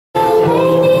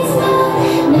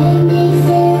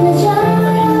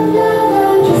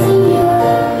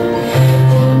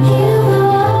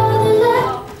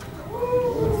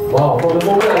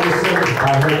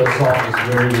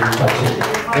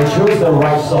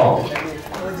song.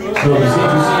 So you see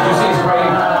is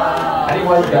crying.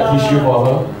 Anyone got tissue for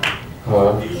her? Her.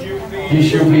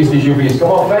 Tissue please.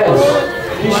 Come on, fans.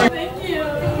 Tissue.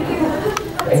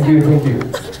 Thank you.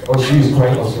 Oh, she is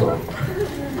crying also.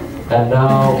 And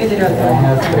now I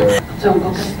have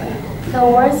the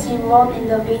words involved in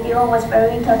the video was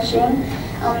very touching.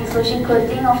 So she could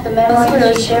think of the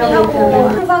memories she shared with her.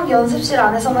 항상 연습실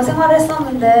안에서만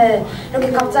생활했었는데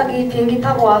이렇게 갑자기 비행기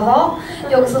타고 와서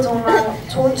여기서 정말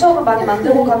좋은 추억을 많이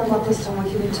만들고 가는 것 같아서 정말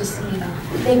기분이 좋습니다.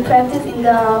 They practiced in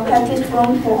the practice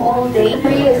room for all day,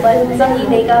 but suddenly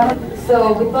they got.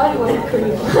 So we thought it was cool.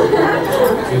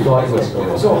 You thought it was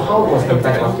cool. So how was the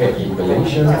night market in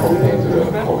Malaysia compared to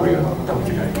Korea?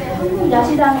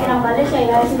 야시장이랑 말레이시아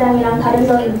야시장이랑 다른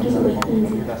점이 느끼시고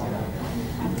있는지.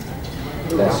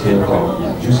 Let's hear from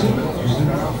Juicy.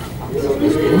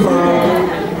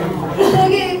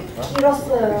 되게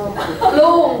길었어요.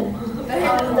 Long.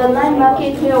 The night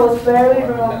market here was very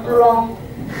long.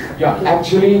 Yeah,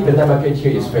 actually the night market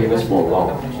here is famous for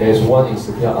long. There's one in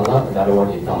Setia Alam, another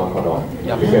one in Tamakono.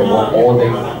 You can walk all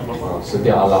day.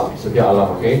 Setia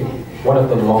Alam, okay? One of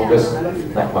the longest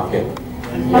night market.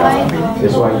 Yeah,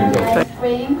 that's why you can.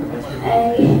 Spring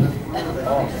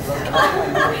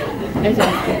and it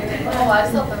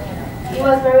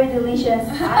was very delicious.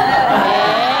 I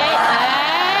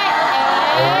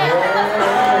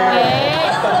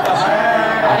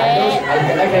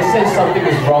can sense something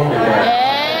is wrong with that.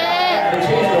 They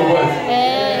changed the words.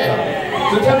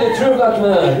 To tell the truth,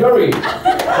 Lakshmana, hurry.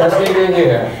 Translate it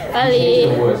here. You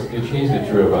change the words. You change the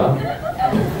truth, huh?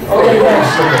 Okay,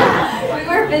 next. We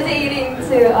were busy eating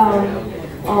to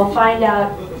find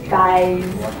out guys.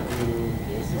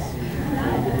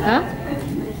 Huh?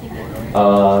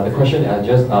 The question I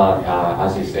just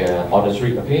asked is on the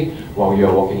street, okay? While you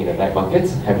are walking in the night market,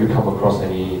 have you come across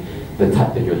the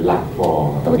type that you like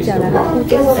for Mr. Rock?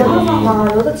 항상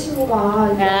여자친구가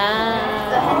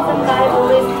The handsome guy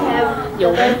always have a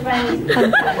girlfriend.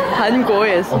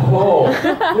 한국에서. Oh,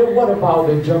 then what about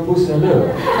the jumbo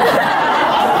seller?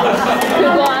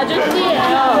 그거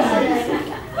아저씨예요.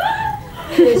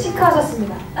 네,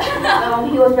 시크하셨습니다.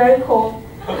 He was very cold.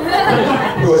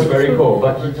 He was very cold,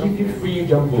 but he gave you free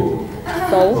jumbo.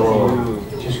 So? A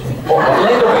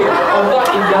little bit. Not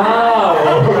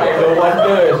enough. Right, no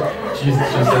wonder. She's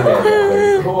saying that.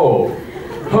 Very cold.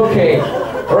 Okay.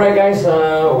 Alright guys,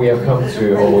 we have come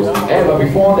to almost the end, but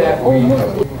before that we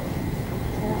have...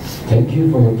 Thank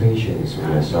you for your patience. We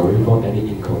are sorry for any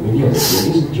inconvenience.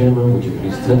 Ladies and gentlemen, would you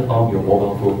please turn off your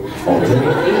mobile phone or turn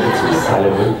it into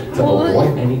silent mode to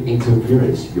avoid any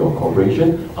interference. Your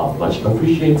cooperation are much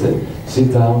appreciated.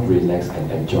 Sit down, relax,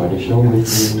 and enjoy the show with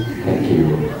me. Thank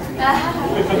you.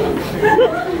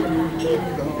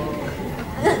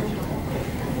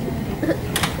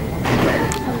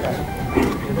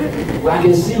 I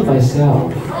can see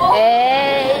myself,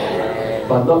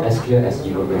 but not as clear as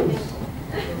EvoL.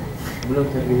 Oh,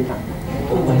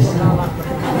 myself.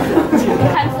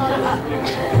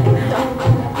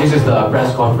 This is the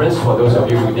press conference for those of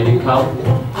you who didn't come.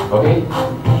 Okay?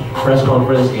 Press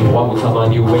conference in Wat Utama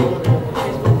New Wing.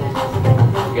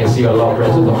 You can see a lot of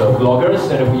presence of the vloggers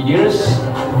and the medias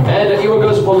and the EvoL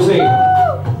girls posing.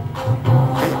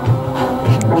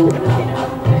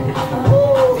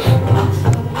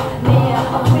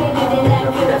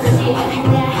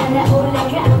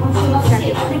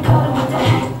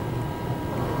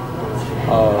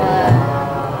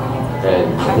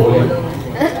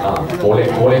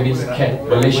 And boleh means cat.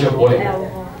 Malaysia boleh.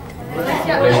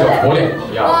 Malaysia boleh.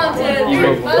 Yeah.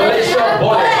 Malaysia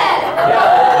boleh.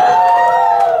 Yeah.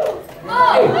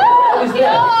 Hey, what is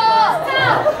that?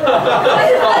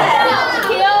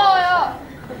 귀여워요.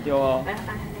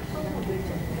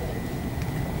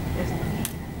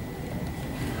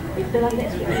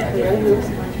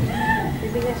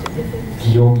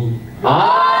 Gyomi.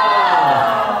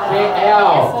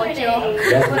 KL.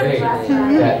 Yesterday,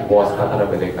 that was Katana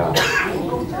Merdeka.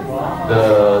 The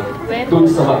Tun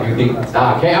Semak building.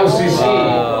 KLCC.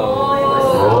 Oh,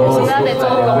 they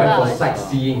went for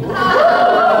sightseeing.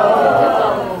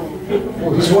 Oh,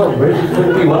 this one, very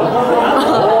differently. Oh,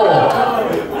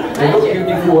 they look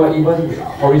beautiful even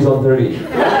horizontally.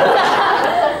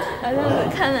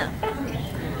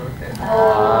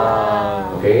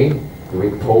 Okay,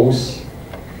 doing pose.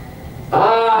 Now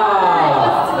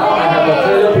I have a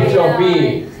clear picture of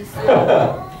me.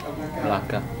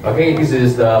 Okay, this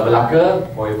is the Malacca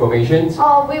for information.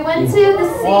 Oh, we went to the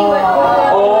sea.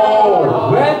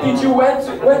 Oh, when When did you went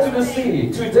to the sea?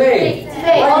 Today.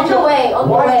 Today, on the way.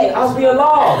 Why did you ask me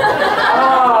along?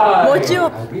 I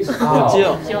missed out.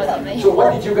 So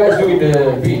what did you guys do in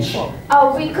the beach?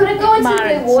 We couldn't go into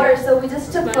the water, so we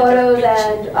just took photos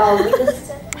and we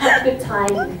just had a good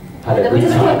time. Had a And then we good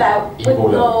just time. came back with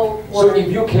EvoL. no So water.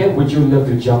 if you can, would you love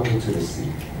to jump into the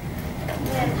sea?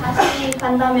 네, 다시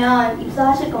간다면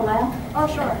입사하실 건가요? Oh,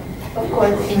 sure. Of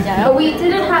course. But we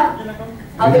didn't have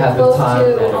You other have the clothes time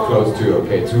to. and the clothes too.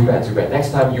 Okay, too bad, too bad. Next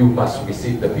time you must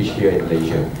visit the beach here in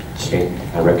Malaysia. Okay,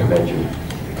 I recommend you.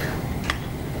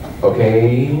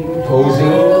 Okay,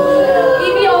 posing.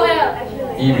 EvoL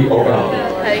actually. EvoL.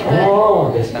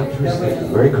 Oh, that's interesting.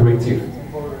 Very creative.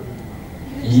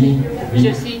 EV.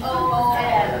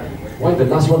 Why the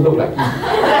last one look like E?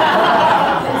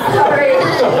 Sorry.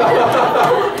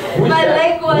 Who's My that?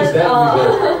 leg was. Who's that?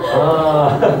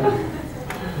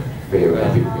 Fail,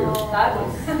 epic fail.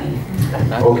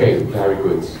 Okay, very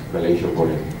good. Malaysia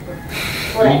boleh.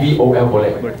 EvoL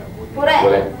boleh. Boleh.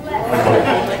 Boleh.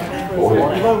 Boleh.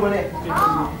 Boleh.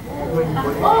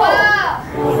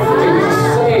 Okay, this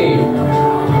is same.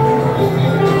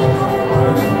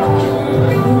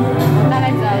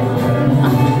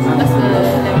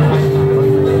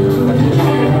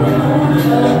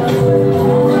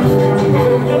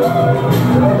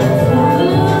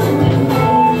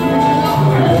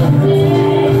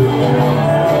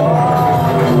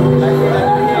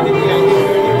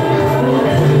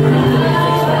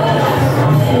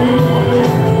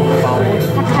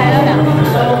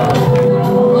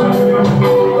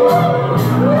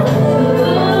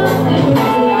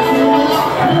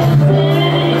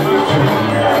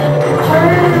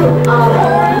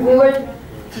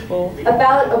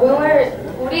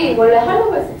 우리 원래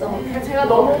하려고 했었죠. 제가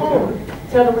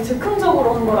너무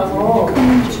즉흥적으로 한 거라서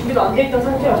준비도 안 돼 있던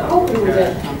상태였고 그리고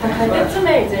이제 갈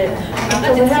때쯤에 이제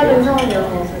맞춰서 해야 되는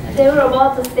상황이어서 They were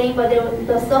about to sing, but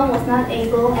the song was not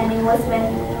able, and it was when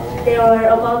they were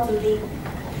about to leave.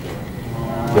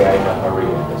 They are in a hurry,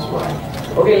 that's why.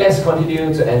 Okay, let's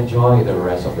continue to enjoy the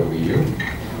rest of the video.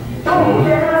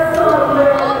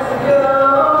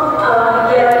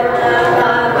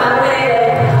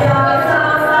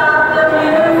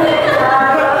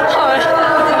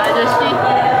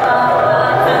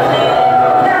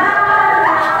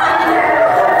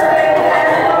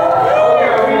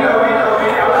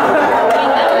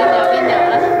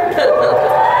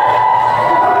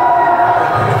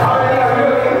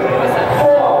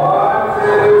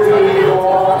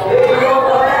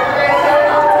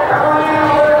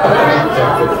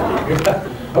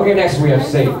 Okay, next we have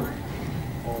Sing.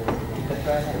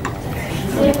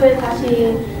 수입을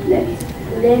다시 낼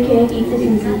계획이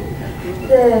있으신지?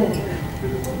 네.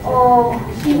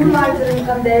 2분 말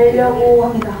들으니까 내려고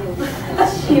합니다.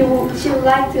 She would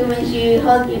like to when she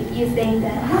heard you saying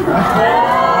that.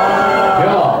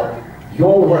 Yeah,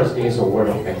 your words is a word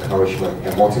of encouragement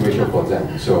and motivation for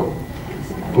them. So,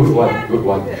 good one, good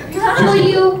one. For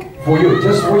you. For you,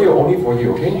 just for you, only for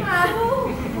you, okay?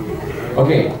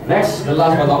 Okay, next, the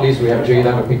last but not least, we have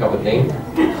Jada to pick up a name.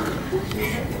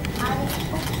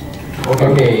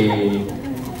 Okay.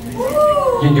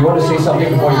 You want to say something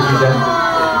before you do that?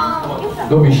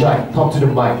 Don't be shy. Talk to the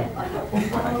mic. We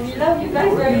love you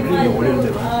guys very much.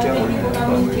 Thank you for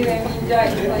coming here and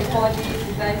enjoy the party.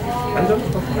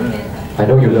 I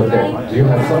know you love them. Do you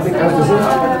have something else to say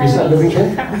besides loving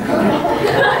them?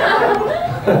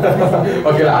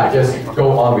 Okay, I just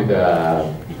go on with the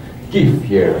gift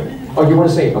here. Oh, you want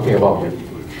to say? Okay, about you.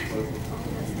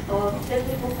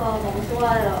 셀프부터 너무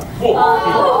좋아요.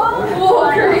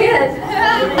 Korean.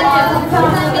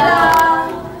 감사합니다.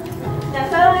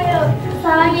 사랑해요.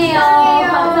 사랑해요.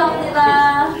 감사합니다.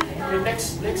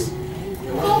 Next.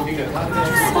 아.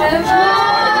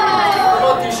 Come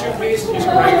on, tissue, please. Just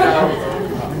right now.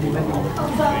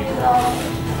 감사합니다.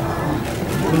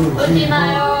 오지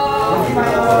마요.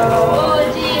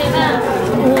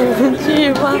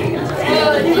 오지 마.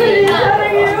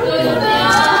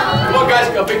 Come on, guys,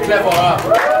 a big clap for her.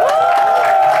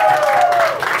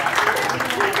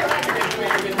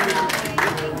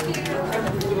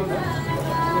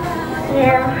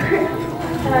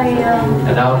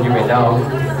 And now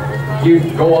you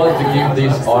go on to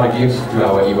give all the gifts to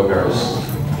our EvoL girls.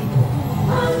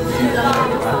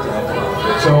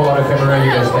 So on the camera,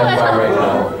 you can stand by right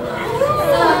now.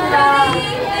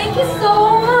 Thank you so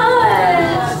much.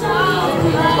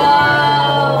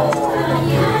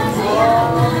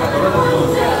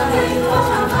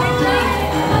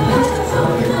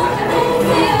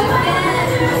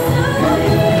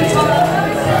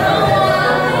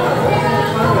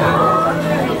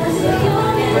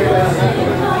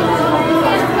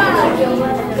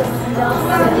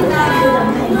 Wow.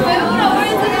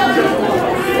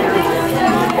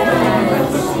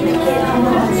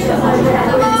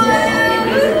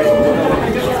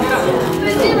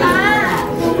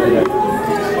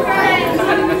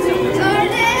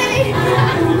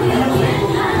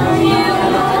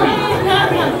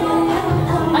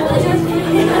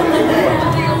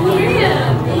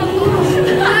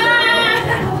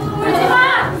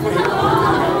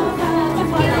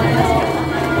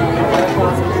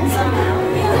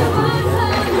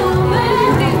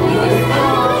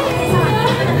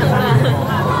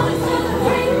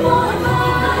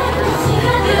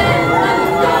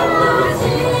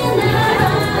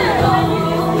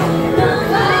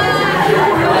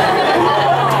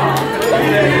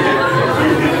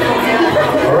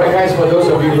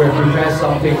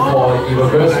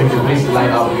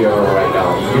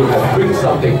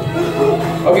 something.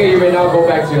 Okay, you may now go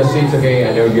back to your seats, okay?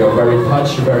 I know you're very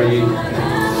touched, very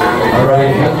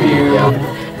happy.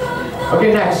 Yeah.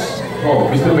 Okay, next. Oh,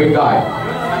 Mr. Big Guy.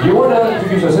 You wanna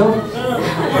introduce yourself?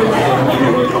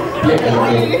 Yeah,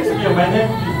 okay.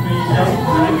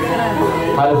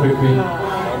 Hi, the Queen.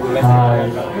 Hi.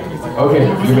 Okay,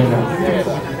 you may now.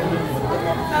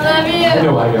 I love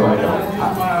you. I know.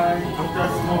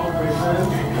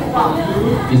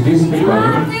 Is this big by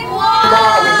you?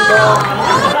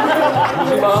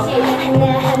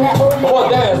 Oh,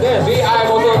 dance. See, I'm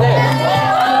also dance.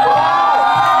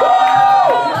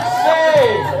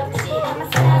 Sing.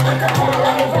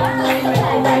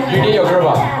 You need your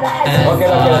group. Okay,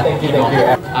 thank you.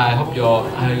 I hope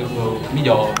I will meet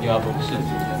your album soon.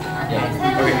 Yeah.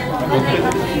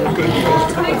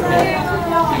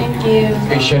 Thank you.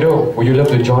 Hey Shadow, would you love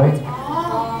to join?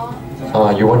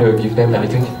 You want to give them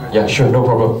anything? Yeah, sure, no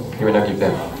problem. You will not give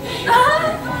them.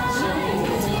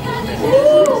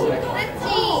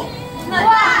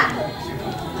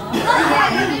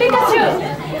 Pikachu.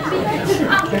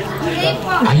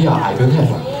 Yeah, I don't have.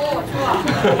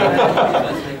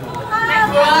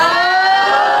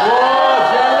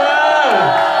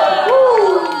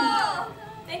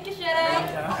 Thank you,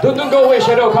 Shadow. Don't go away,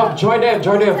 Shadow. Come, join them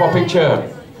for picture.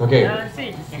 Okay.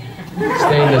 Stay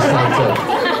in the center.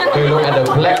 Okay, look at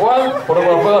the black one,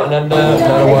 photographer, and then the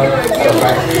another one at the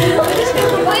back.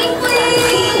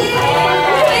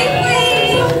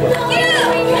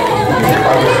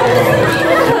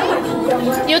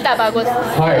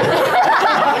 Hi.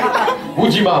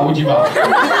 Ujima.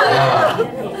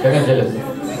 Jangan jealous.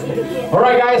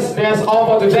 Alright guys, that's all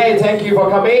for today. Thank you for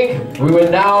coming. We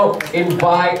will now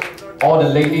invite all the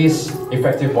ladies,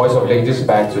 effective voice of ladies,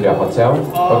 back to their hotel.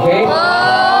 Okay?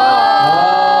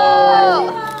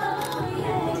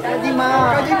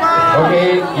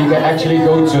 Okay, you can actually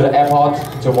go to the airport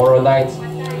tomorrow night.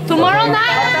 Tomorrow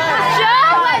night?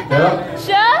 Sure? Yeah?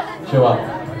 Sure? Sure.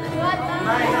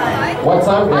 What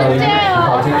time? Bye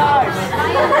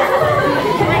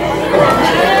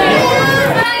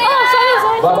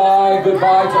bye.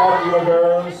 Goodbye to all the EvoL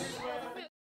girls.